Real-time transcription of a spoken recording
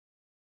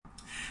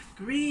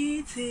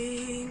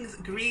Greetings,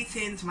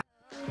 my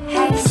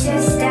Hey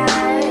sister,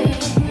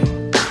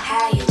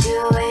 how you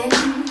doing?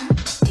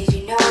 Did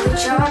you know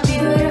that you're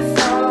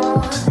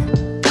beautiful,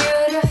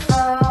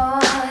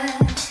 beautiful?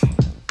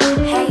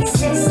 Hey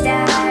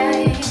sister,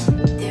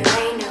 there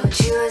ain't no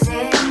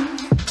choosing.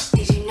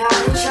 Did you know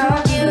that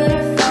you're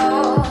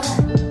beautiful,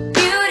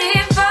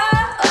 beautiful?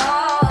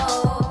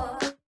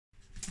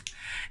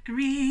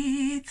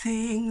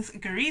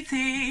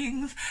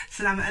 Greetings.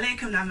 Assalamu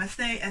alaikum,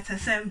 namaste,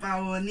 etasem,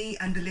 bawani,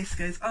 and the list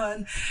goes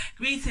on.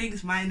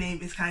 Greetings, my name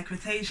is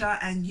Tash,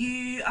 and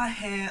you are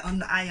here on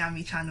the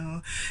Eyeame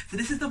channel. So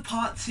this is the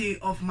part 2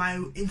 of my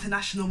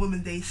International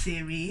Women's Day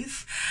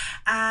series.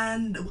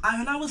 And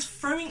when I was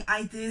throwing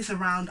ideas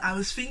around, I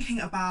was thinking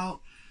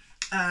about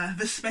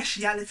the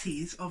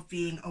specialities of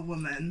being a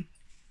woman.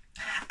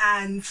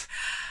 And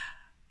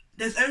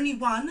there's only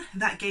one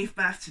that gave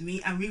birth to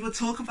me, and we will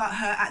talk about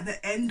her at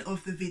the end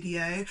of the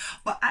video.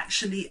 But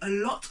actually a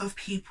lot of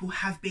people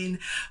have been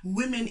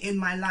women in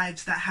my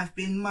lives that have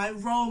been my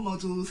role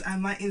models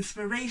and my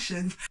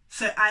inspirations.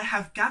 So I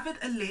have gathered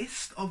a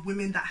list of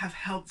women that have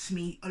helped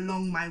me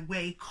along my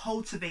way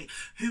cultivate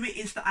who it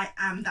is that I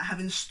am, that have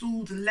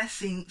installed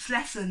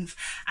lessons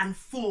and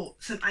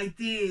thoughts and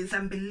ideas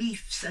and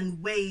beliefs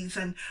and ways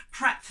and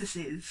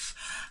practices.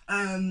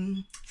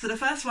 So the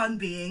first one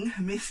being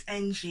Miss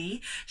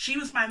NG. She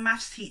was my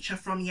maths teacher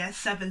from year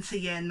 7 to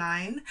year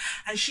 9,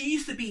 and she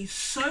used to be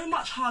so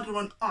much harder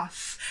on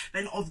us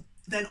than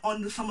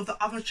on some of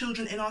the other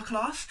children in our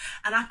class,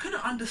 and I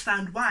couldn't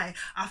understand why.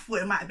 I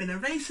thought it might have been a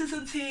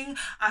racism thing,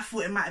 I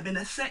thought it might have been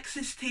a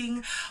sexist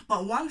thing,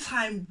 but one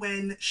time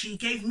when she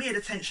gave me a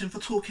detention for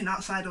talking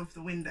outside of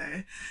the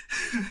window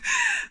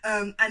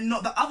and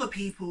not the other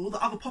people,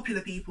 the other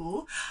popular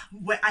people,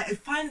 where I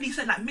finally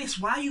said, like, "Miss,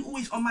 why are you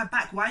always on my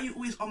back? Why are you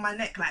always on my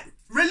neck? Like,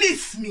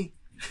 release me."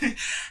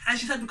 And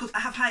she said, "Because I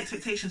have high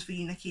expectations for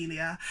you,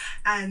 Nakilia,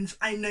 and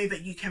I know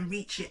that you can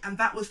reach it." And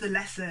that was the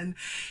lesson.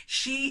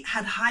 She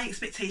had high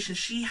expectations.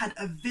 She had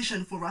a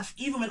vision for us,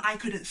 even when I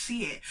couldn't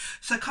see it.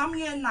 So come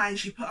year 9,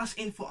 she put us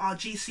in for our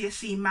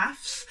GCSE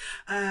maths,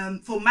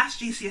 for maths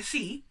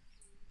GCSE.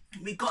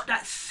 We got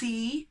a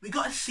C,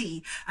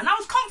 and I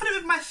was confident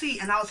with my C,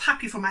 and I was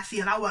happy for my C,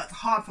 and I worked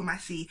hard for my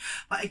C.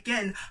 But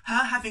again,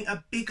 her having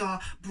a bigger,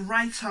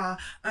 brighter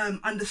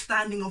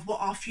understanding of what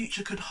our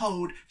future could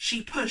hold,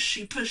 she pushed,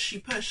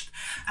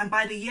 and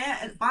by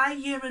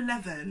year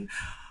 11,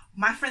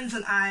 my friends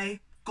and I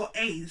got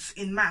A's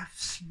in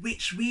maths,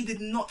 which we did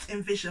not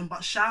envision.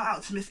 But shout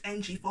out to Miss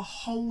NG for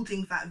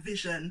holding that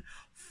vision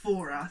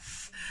for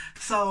us.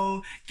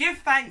 So give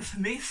thanks,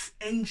 Miss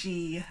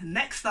NG.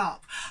 Next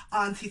up,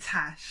 Aunty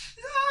Tash.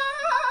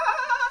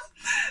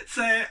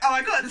 So,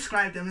 I gotta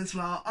describe them as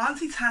well.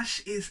 Aunty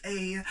Tash is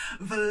a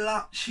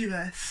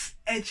voluptuous,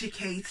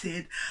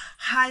 educated,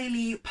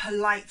 highly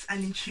polite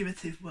and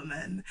intuitive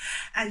woman,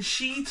 and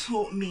she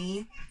taught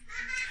me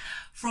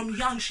from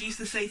young. She used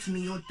to say to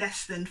me, "You're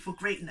destined for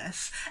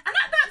greatness." And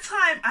at that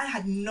time, I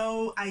had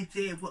no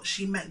idea what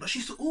she meant, but she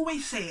used to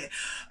always say it.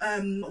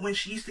 When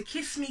she used to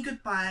kiss me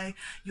goodbye,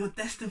 "You're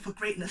destined for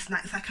greatness." And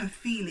I can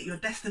feel it. You're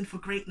destined for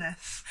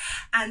greatness.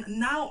 And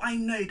now I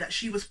know that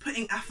she was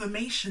putting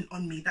affirmation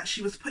on me, that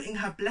she was putting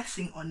her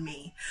blessing on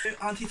me.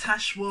 Aunty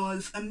Tash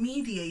was a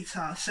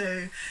mediator.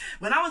 So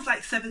when I was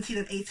like 17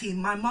 and 18,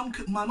 my mum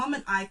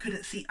and I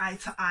couldn't see eye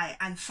to eye.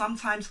 And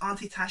sometimes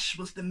Aunty Tash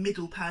was the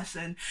middle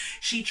person.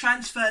 She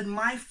transferred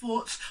my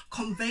thoughts,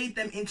 conveyed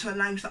them into a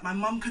language that my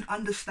mum could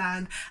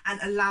understand,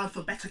 and allowed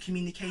for better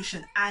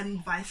communication,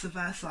 and vice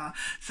versa.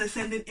 So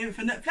sending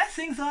infinite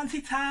blessings,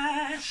 Aunty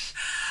Tash.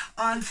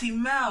 Aunty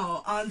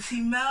Mel.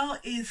 Aunty Mel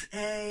is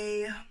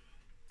a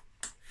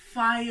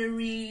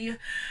fiery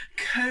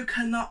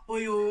coconut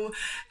oil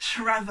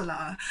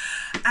traveler,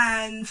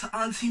 and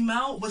Aunty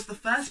Mel was the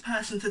first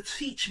person to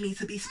teach me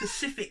to be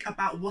specific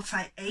about what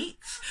I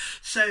ate.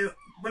 So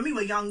when we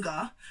were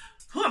younger,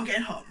 I'm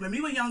getting hot. When we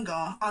were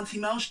younger, Aunty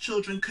Mel's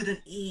children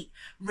couldn't eat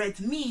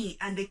red meat,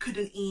 and they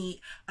couldn't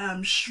eat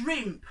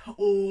shrimp,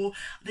 or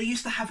they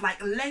used to have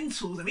like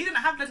lentils, and we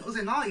didn't have lentils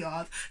in our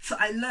yard. So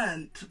I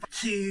learned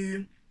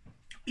to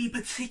be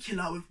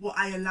particular with what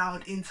I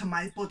allowed into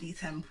my body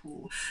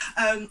temple.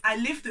 I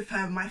lived with her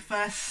at my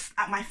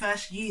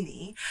first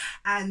uni,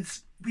 and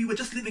we were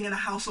just living in a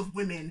house of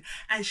women,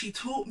 and she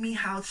taught me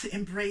how to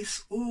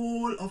embrace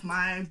all of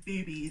my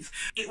boobies.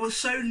 It was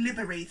so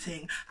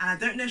liberating, and I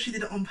don't know if she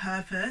did it on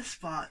purpose,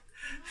 but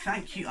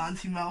thank you,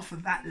 Aunty Mel, for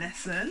that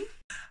lesson.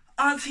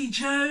 Aunty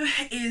Jo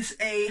is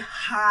a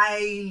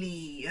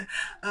highly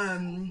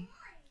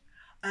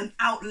an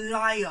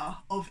outlier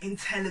of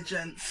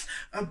intelligence,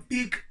 a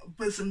big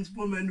bosomed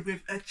woman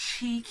with a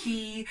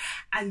cheeky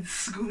and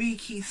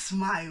squeaky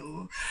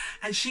smile,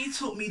 and she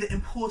taught me the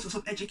importance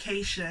of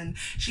education.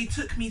 She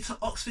took me to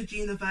Oxford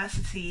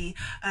University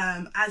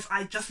as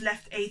I just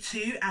left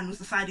A2 and was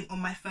deciding on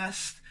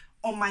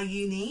my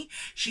uni.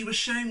 She was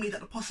showing me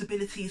that the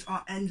possibilities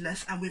are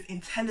endless, and with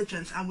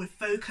intelligence and with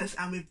focus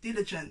and with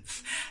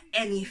diligence,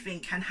 anything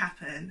can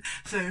happen.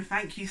 So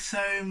thank you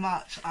so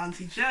much,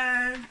 Aunty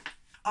Jo.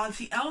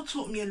 Aunty L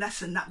taught me a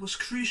lesson that was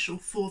crucial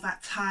for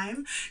that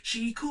time.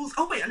 She calls,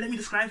 oh wait, let me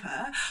describe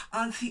her.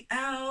 Aunty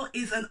L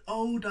is an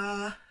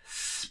older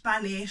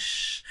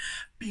Spanish,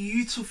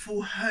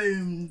 beautiful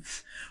homed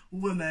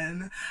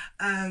woman,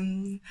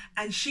 and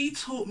she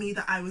taught me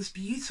that I was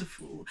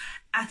beautiful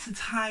at a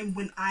time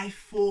when I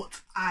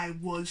thought I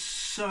was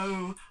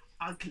so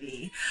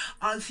ugly.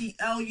 Aunty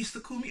L used to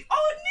call me,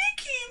 oh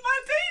Nikki, my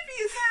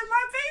baby is here,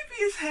 my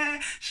baby is here.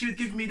 She would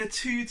give me the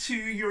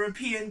 2-2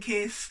 European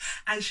kiss,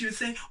 and she would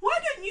say, why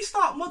don't you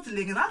start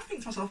modelling? And I'd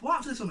think to myself, what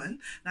up to this woman?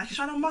 Like, she's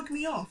trying to mug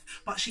me off.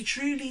 But she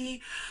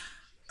truly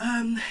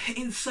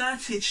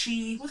inserted,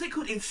 what's it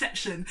called,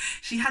 inception.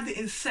 She had the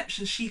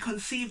inception, she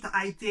conceived the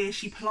idea,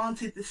 she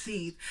planted the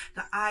seed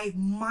that I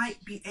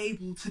might be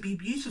able to be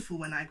beautiful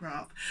when I grow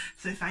up.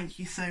 So thank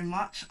you so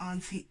much,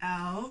 Aunty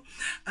L.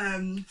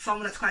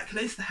 Someone that's quite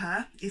close to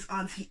her is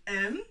Aunty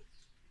Em.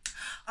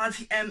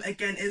 Aunty Em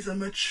again is a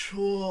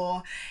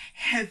mature,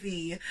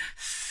 heavy,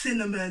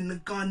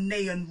 cinnamon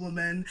Ghanaian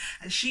woman,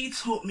 and she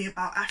taught me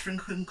about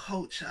African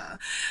culture.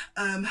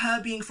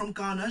 Her being from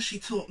Ghana, she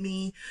taught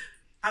me,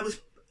 I was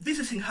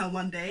visiting her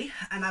one day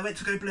and I went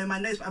to go blow my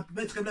nose, but I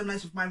went to go blow my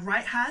nose with my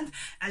right hand,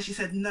 and she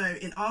said, no,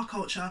 in our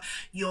culture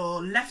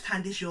your left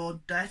hand is your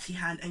dirty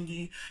hand and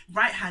your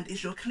right hand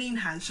is your clean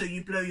hand. So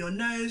you blow your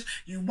nose,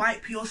 you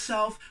wipe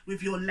yourself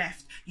with your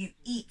left, you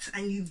eat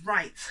and you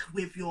write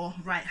with your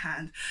right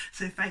hand.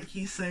 So thank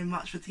you so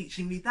much for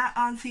teaching me that,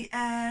 Aunty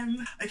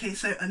Em. Okay,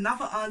 so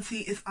another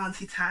auntie is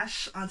Aunty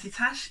Tash. Aunty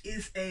Tash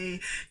is a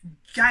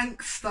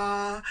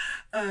gangster,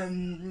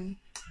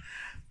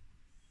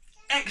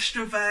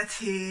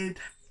 extroverted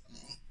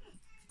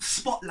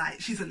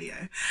spotlight. She's a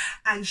Leo,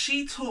 and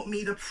she taught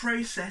me the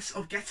process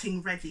of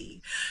getting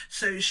ready.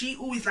 So she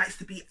always likes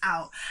to be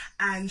out,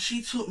 and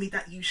she taught me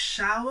that you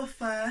shower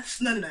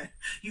first, no,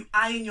 you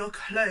iron your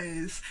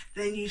clothes,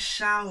 then you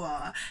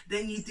shower,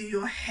 then you do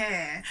your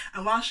hair,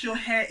 and whilst your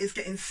hair is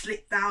getting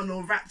slicked down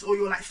or wrapped, or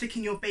you're like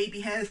sticking your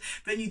baby hairs,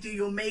 then you do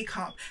your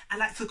makeup, and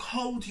like to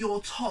hold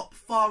your top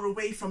far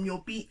away from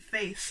your beat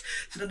face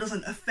so that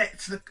doesn't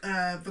affect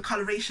the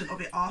coloration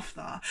of it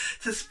after,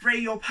 to spray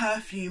your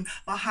perfume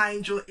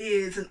behind your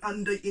ears and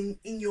under in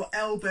your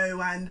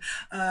elbow and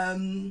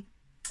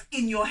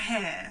in your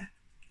hair.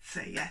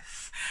 So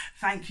yes,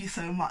 thank you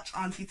so much,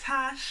 Aunty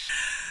Tash.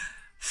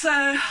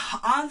 So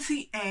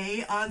Aunty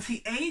A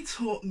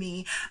taught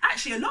me,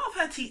 actually a lot of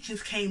her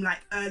teachers came like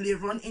earlier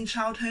on in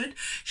childhood.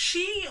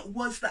 She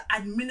was the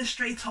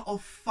administrator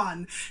of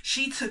fun.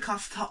 She took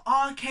us to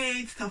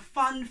arcades, to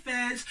fun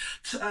fairs,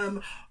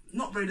 to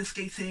not roller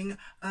skating,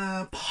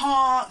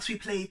 parks, we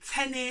played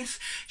tennis.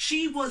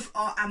 She was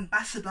our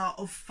ambassador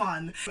of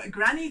fun. But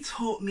Granny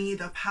taught me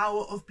the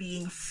power of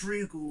being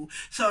frugal.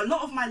 So a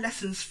lot of my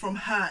lessons from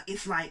her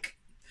is like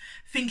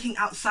thinking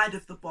outside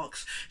of the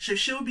box. So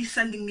she'll be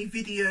sending me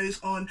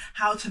videos on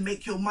how to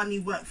make your money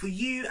work for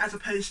you as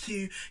opposed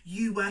to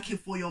you working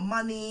for your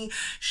money.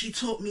 She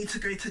taught me to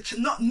go to,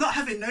 not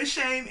having no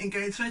shame in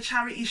going to a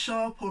charity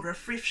shop or a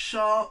thrift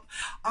shop.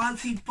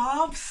 Aunty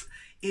Barbs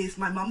is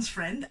my mum's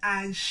friend,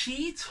 and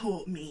she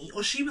taught me,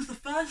 or she was the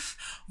first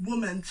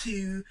woman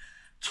to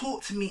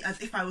talk to me as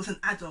if I was an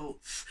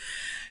adult.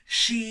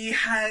 She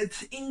had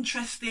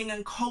interesting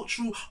and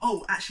cultural,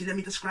 oh actually let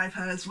me describe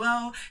her as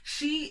well.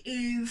 She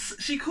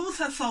calls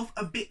herself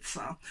a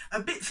bitzer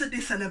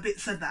this and a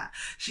bitzer that.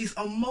 She's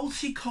a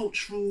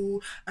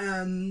multicultural,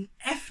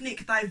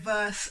 ethnic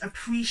diverse,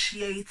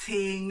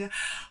 appreciating,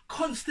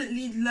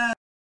 constantly learning.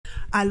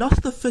 I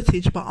lost the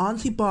footage, but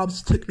Aunty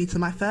Barbs took me to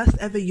my first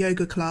ever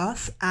yoga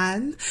class,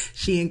 and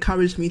she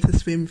encouraged me to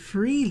swim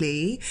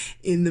freely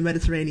in the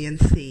Mediterranean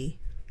Sea.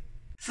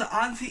 So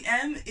Aunty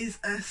Em is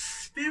a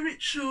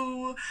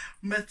spiritual,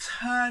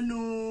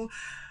 maternal,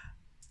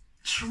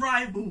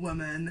 tribal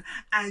woman,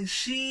 and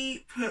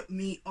she put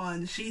me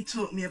on. She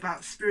taught me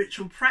about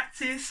spiritual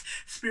practice,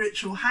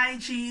 spiritual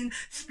hygiene,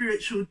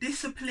 spiritual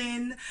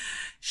discipline.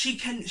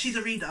 She's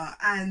a reader,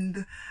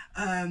 and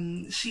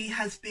she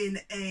has been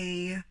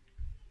a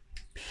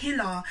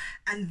pillar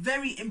and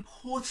very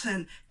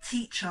important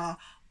teacher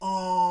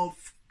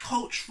of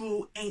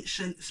cultural,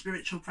 ancient,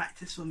 spiritual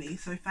practice for me.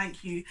 So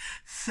thank you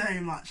so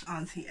much,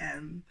 Aunty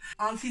Em.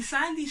 Aunty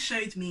Sandy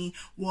showed me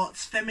what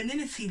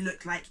femininity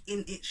looked like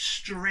in its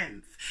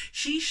strength.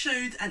 She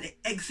showed and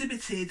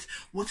exhibited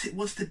what it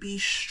was to be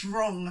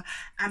strong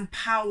and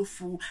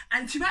powerful,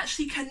 and to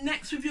actually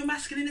connect with your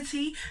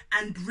masculinity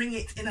and bring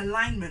it in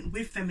alignment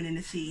with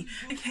femininity.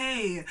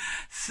 Okay,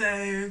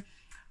 so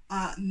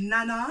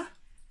Nana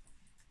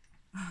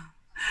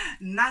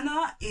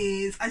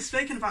is, I've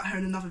spoken about her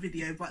in another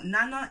video, but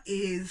Nana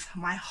is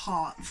my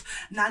heart.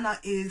 Nana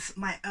is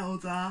my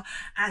elder,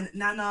 and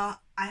Nana,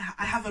 I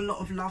have a lot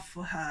of love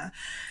for her.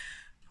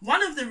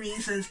 One of the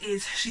reasons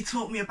is she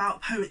taught me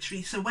about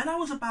poetry. So when I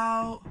was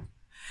about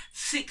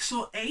 6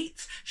 or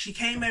 8, she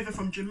came over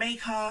from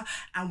Jamaica,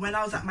 and when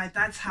I was at my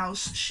dad's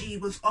house, she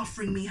was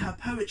offering me her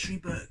poetry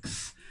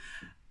books.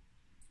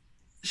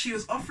 she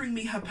was offering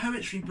me her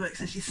poetry books,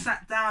 and she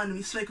sat down and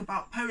we spoke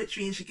about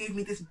poetry, and she gave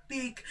me this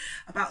big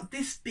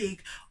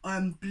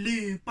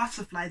blue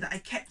butterfly that I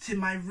kept in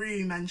my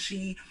room, and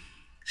she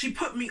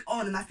put me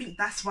on, and I think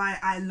that's why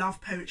I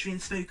love poetry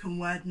and spoken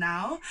word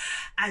now.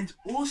 And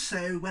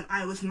also when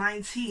I was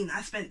 19,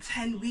 I spent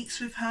 10 weeks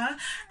with her,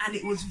 and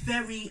it was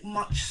very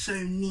much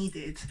so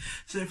needed.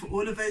 So for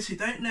all of those who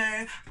don't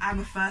know, I'm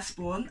a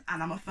firstborn,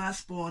 and I'm a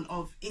firstborn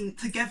of, in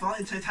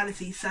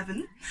totality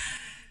 7.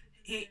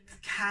 It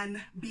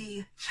can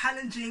be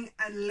challenging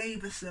and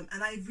laboursome,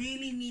 and I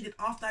really needed,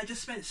 after I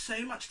just spent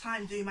so much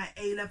time doing my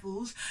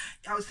A-levels,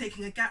 I was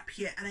taking a gap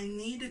year, and I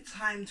needed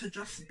time to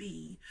just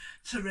be,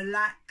 to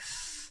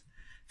relax,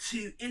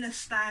 to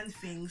understand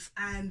things,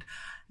 and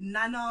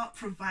Nana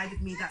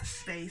provided me that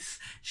space.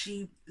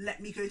 She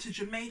let me go to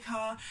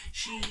Jamaica,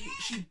 she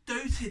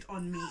doted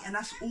on me, and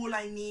that's all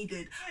I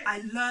needed.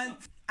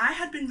 I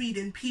had been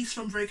reading Peace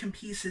from Broken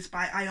Pieces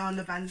by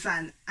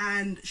Eyeame,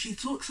 and she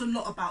talks a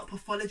lot about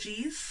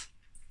pathologies,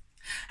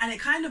 and it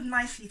kind of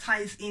nicely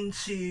ties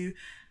into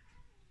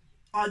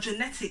our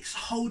genetics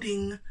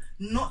holding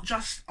not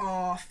just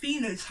our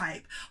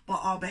phenotype, but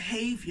our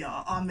behaviour,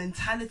 our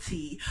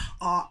mentality,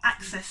 our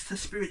access to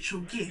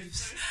spiritual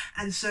gifts.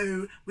 And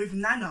so with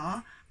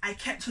Nana, I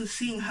kept on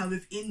seeing her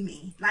within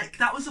me. Like,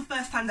 that was the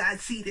first time that I'd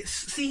seen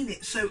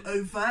it so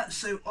overt,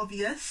 so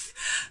obvious.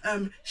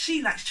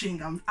 She likes chewing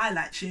gum, I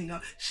like chewing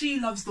gum. She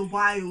loves the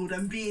wild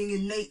and being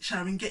in nature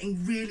and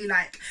getting really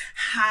like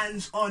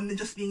hands-on and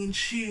just being in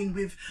tune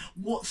with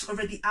what's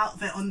already out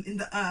there in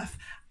the earth.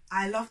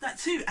 I love that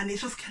too, and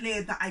it's just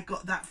clear that I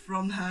got that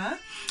from her.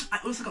 I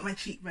also got my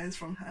cheekbones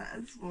from her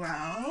as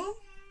well.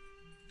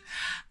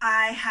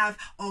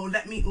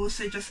 Let me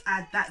also just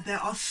add that there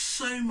are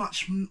so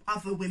much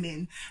other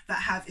women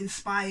that have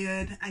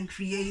inspired and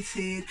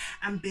created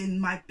and been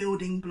my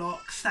building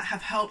blocks, that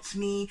have helped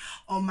me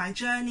on my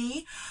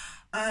journey.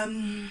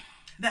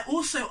 There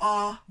also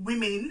are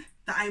women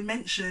that I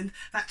mentioned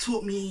that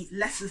taught me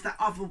lessons that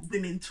other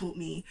women taught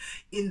me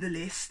in the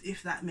list,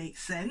 if that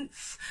makes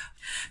sense.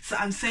 So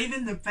I'm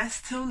saving the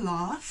best till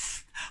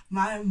last.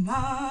 My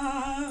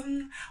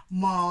mum,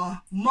 Ma,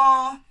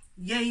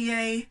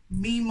 Yeye,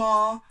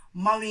 Mima,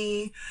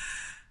 Mummy.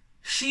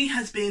 She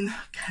is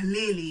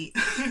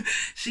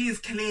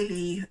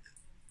clearly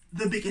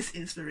the biggest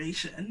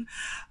inspiration.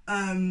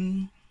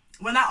 When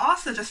I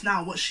asked her just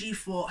now what she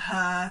thought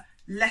her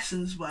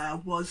lessons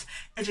was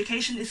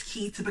education is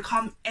key to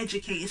become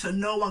educated, so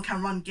no one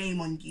can run game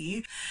on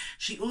you.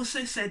 She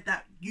also said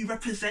that you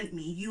represent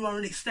me, you are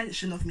an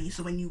extension of me,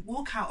 so when you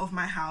walk out of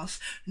my house,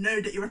 know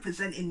that you're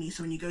representing me.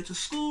 So when you go to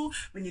school,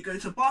 when you go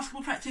to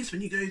basketball practice, when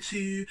you go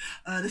to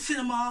the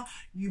cinema,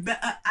 you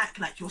better act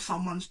like you're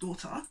someone's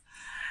daughter.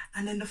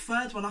 And then the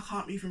third one I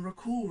can't even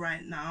recall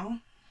right now.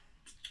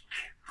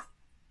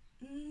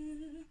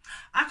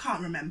 I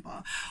can't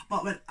remember.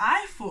 But when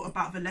I thought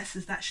about the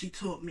lessons that she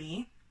taught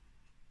me,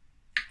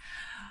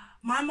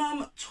 my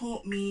mum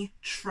taught me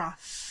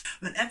trust.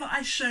 Whenever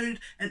I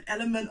showed an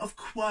element of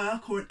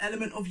quirk or an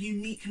element of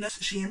uniqueness,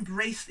 she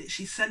embraced it,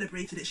 she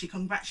celebrated it, she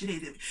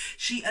congratulated it.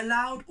 She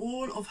allowed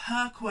all of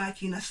her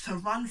quirkiness to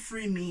run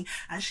through me,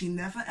 and she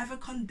never ever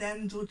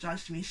condemned or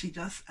judged me, she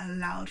just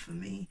allowed for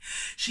me.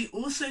 She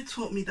also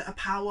taught me the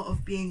power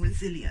of being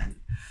resilient.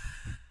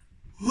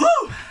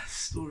 Woo!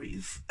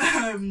 Stories.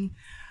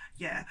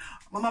 Yeah,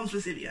 my mum's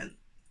resilient.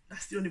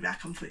 That's the only way I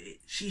can put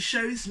it. She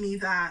shows me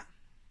that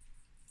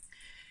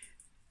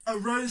a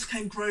rose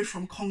can grow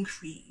from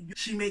concrete.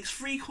 She makes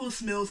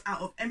 3-course meals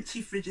out of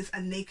empty fridges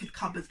and naked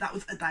cupboards. That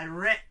was a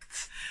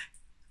direct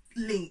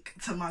link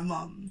to my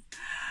mum.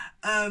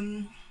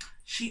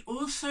 She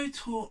also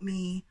taught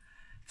me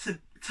to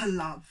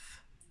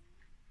love.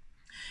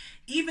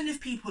 Even if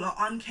people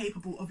are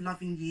incapable of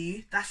loving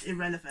you, that's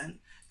irrelevant.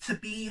 To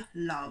be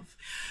love.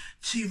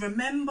 To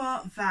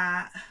remember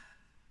that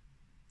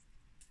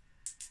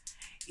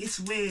it's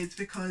weird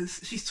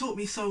because she's taught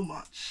me so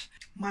much.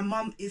 My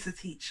mum is a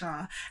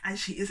teacher and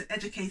she is an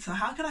educator.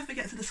 How can I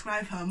forget to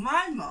describe her?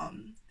 My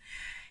mum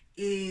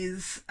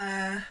is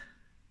an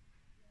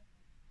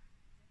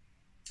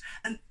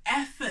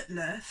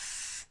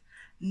effortless,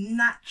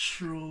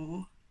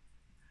 natural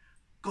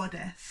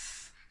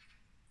goddess.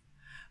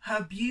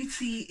 Her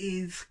beauty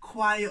is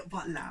quiet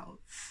but loud.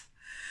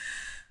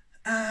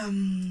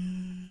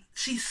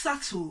 She's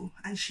subtle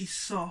and she's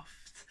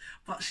soft,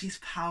 but she's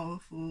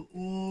powerful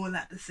all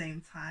at the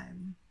same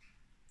time.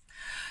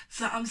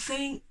 So I'm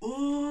saying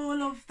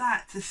all of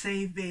that to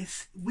say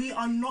this: we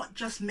are not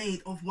just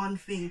made of one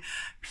thing.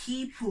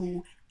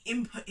 People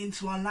input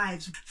into our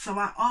lives. So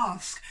I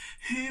ask,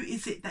 who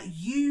is it that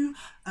you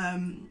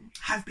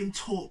have been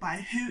taught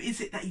by? Who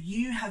is it that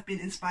you have been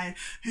inspired?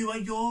 Who are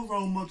your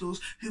role models?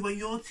 Who are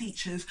your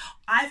teachers?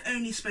 I've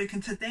only spoken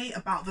today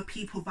about the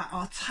people that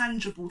are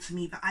tangible to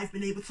me, that I've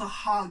been able to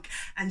hug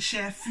and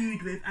share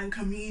food with and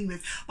commune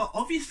with. But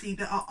obviously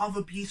there are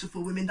other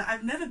beautiful women that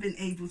I've never been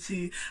able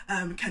to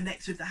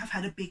connect with, that have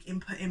had a big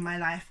input in my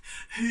life.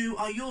 Who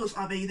are yours?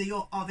 Are they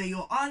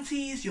your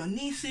aunties, your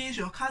nieces,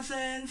 your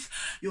cousins,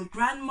 your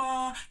grandmas?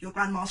 grandma, your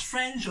grandma's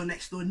friends, your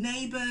next door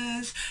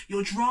neighbours,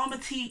 your drama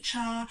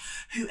teacher,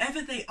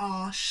 whoever they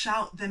are,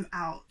 shout them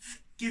out.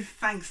 Give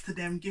thanks to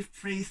them, give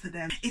praise to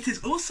them. It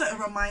is also a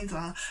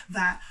reminder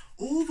that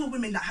all the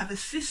women that have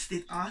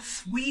assisted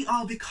us, we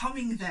are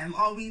becoming them,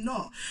 are we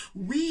not?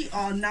 We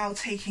are now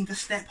taking the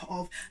step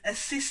of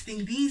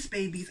assisting these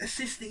babies,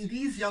 assisting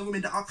these young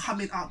women that are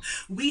coming up.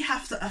 We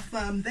have to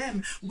affirm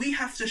them. We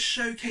have to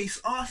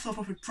showcase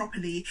ourselves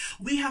properly.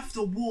 We have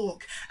to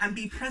walk and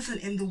be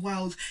present in the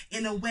world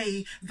in a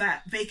way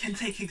that they can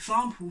take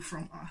example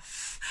from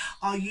us.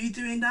 Are you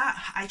doing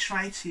that? I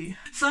try to.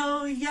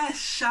 So yes,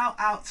 shout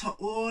out to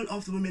all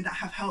of the women that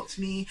have helped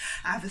me,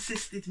 have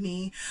assisted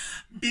me.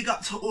 Big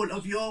up to all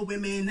of your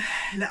women.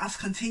 Let us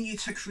continue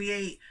to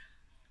create.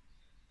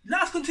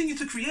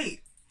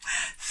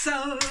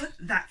 So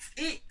that's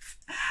it.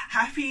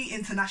 Happy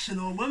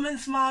International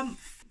Women's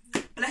Month.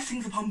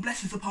 Blessings upon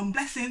blessings upon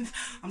blessings.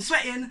 I'm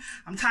sweating,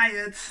 I'm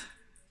tired.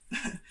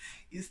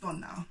 It's done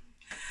now.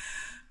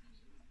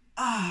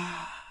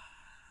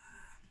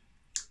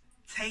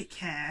 Take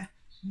care,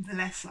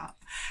 bless up,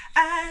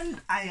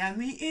 and I am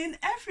in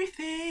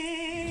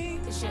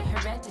everything. This shit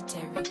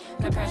hereditary,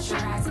 the pressure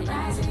rising.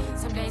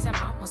 Some days I'm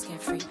almost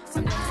carefree,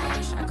 some days I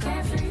wish I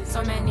could be.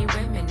 So many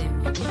women in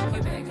me, you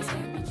better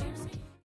get